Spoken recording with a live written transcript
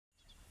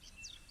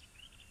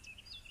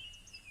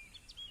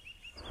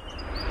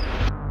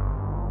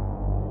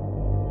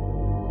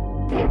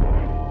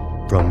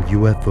From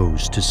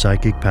UFOs to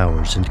psychic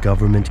powers and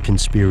government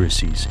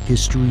conspiracies,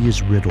 history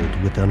is riddled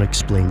with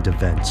unexplained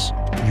events.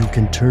 You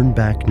can turn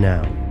back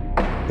now,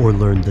 or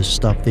learn the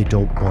stuff they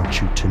don't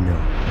want you to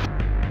know.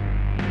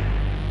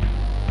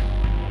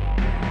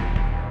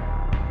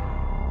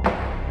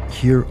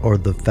 Here are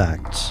the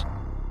facts.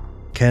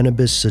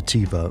 Cannabis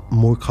sativa,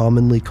 more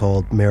commonly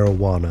called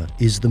marijuana,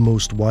 is the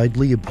most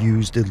widely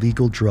abused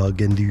illegal drug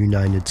in the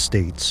United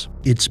States.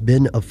 It's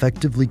been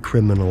effectively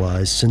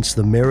criminalized since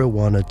the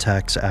Marijuana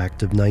Tax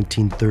Act of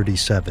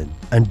 1937,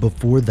 and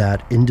before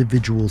that,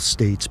 individual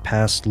states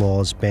passed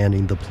laws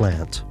banning the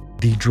plant.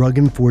 The Drug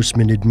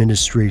Enforcement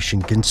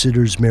Administration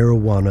considers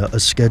marijuana a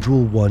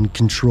Schedule I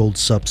controlled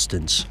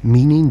substance,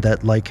 meaning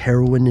that like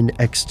heroin and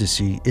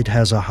ecstasy, it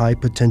has a high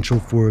potential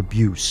for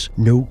abuse,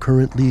 no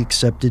currently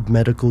accepted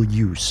medical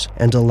use,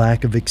 and a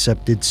lack of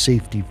accepted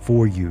safety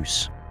for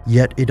use.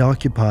 Yet it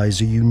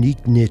occupies a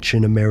unique niche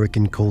in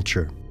American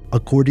culture.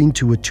 According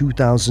to a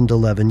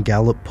 2011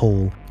 Gallup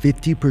poll,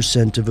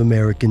 50% of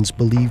Americans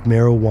believe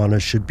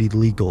marijuana should be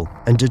legal,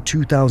 and a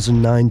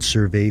 2009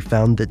 survey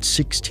found that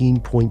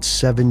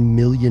 16.7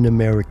 million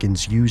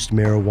Americans used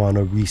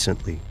marijuana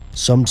recently.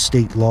 Some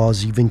state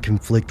laws even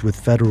conflict with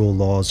federal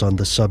laws on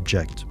the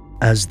subject.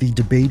 As the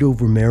debate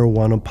over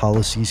marijuana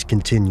policies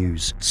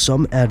continues,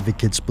 some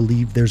advocates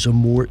believe there's a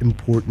more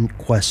important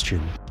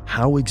question.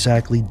 How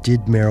exactly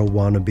did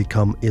marijuana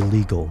become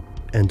illegal,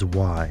 and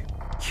why?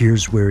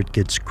 Here's where it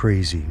gets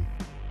crazy.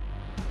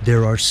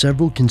 There are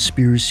several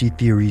conspiracy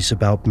theories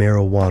about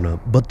marijuana,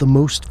 but the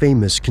most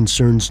famous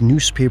concerns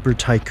newspaper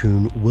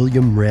tycoon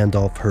William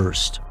Randolph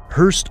Hearst.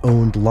 Hearst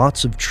owned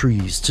lots of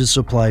trees to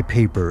supply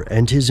paper,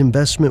 and his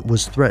investment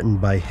was threatened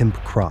by hemp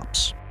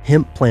crops.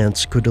 Hemp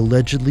plants could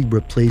allegedly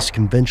replace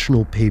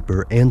conventional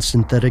paper and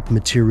synthetic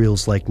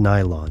materials like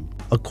nylon.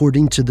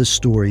 According to the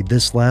story,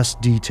 this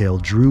last detail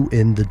drew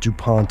in the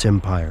DuPont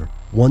empire.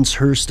 Once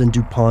Hearst and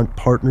DuPont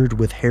partnered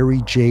with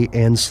Harry J.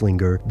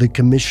 Anslinger, the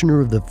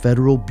commissioner of the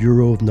Federal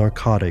Bureau of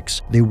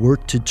Narcotics, they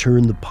worked to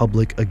turn the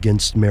public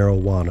against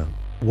marijuana.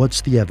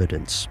 What's the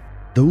evidence?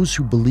 Those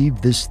who believe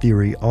this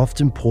theory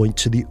often point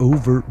to the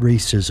overt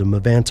racism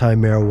of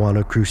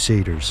anti-marijuana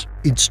crusaders.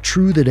 It's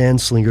true that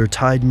Anslinger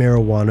tied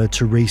marijuana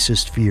to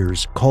racist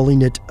fears,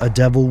 calling it a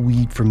devil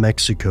weed from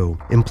Mexico,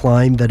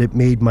 implying that it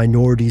made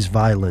minorities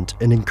violent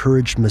and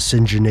encouraged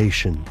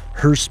miscegenation.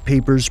 Hearst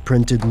papers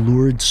printed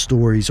lurid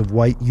stories of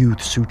white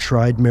youths who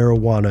tried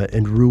marijuana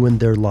and ruined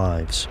their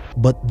lives.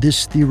 But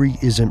this theory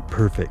isn't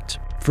perfect.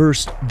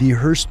 First, the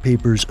Hearst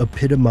papers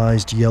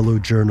epitomized yellow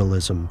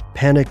journalism.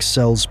 Panic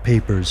sells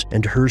papers,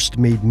 and Hearst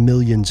made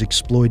millions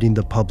exploiting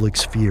the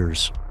public's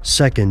fears.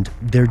 Second,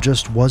 there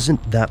just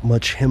wasn't that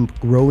much hemp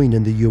growing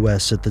in the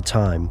US at the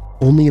time,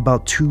 only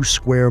about 2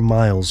 square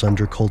miles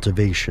under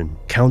cultivation.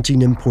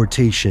 Counting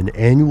importation,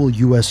 annual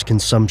US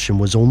consumption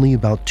was only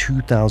about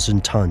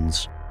 2,000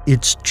 tons.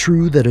 It's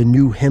true that a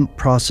new hemp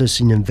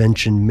processing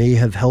invention may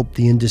have helped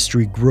the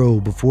industry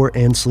grow before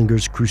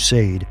Anslinger's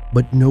crusade,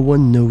 but no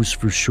one knows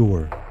for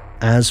sure.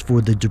 As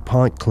for the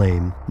DuPont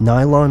claim,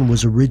 nylon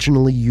was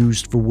originally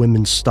used for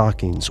women's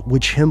stockings,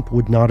 which hemp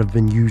would not have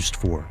been used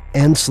for.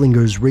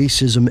 Anslinger's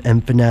racism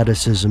and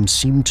fanaticism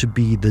seem to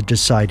be the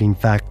deciding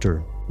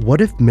factor.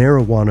 What if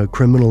marijuana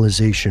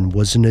criminalization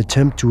was an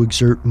attempt to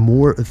exert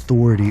more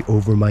authority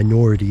over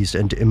minorities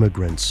and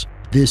immigrants?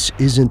 This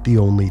isn't the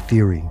only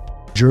theory.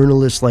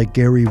 Journalists like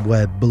Gary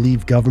Webb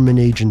believe government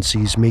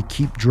agencies may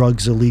keep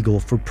drugs illegal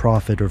for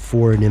profit or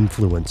foreign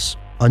influence.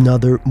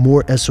 Another,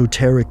 more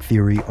esoteric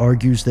theory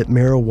argues that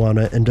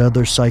marijuana and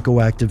other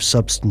psychoactive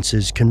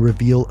substances can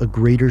reveal a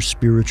greater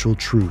spiritual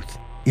truth.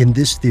 In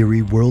this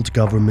theory, world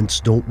governments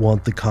don't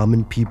want the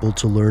common people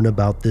to learn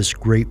about this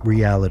great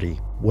reality,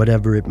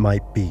 whatever it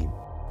might be.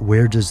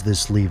 Where does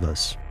this leave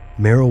us?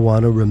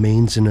 Marijuana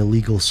remains an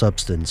illegal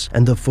substance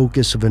and the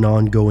focus of an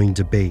ongoing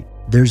debate.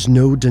 There's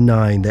no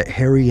denying that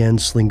Harry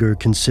Anslinger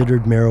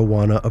considered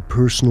marijuana a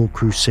personal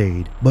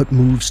crusade, but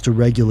moves to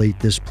regulate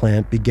this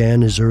plant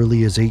began as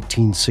early as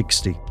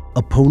 1860.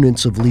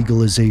 Opponents of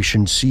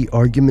legalization see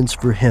arguments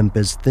for hemp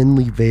as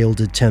thinly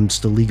veiled attempts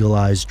to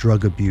legalize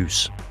drug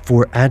abuse.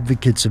 For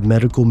advocates of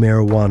medical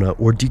marijuana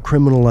or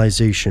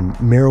decriminalization,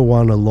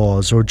 marijuana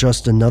laws are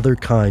just another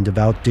kind of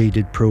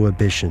outdated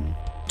prohibition.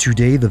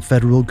 Today, the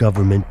federal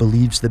government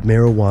believes that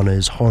marijuana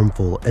is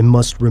harmful and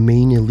must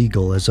remain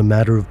illegal as a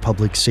matter of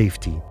public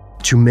safety.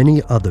 To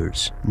many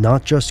others,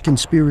 not just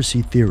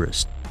conspiracy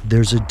theorists,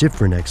 there's a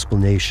different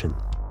explanation: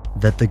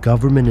 that the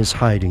government is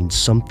hiding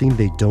something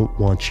they don't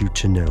want you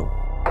to know.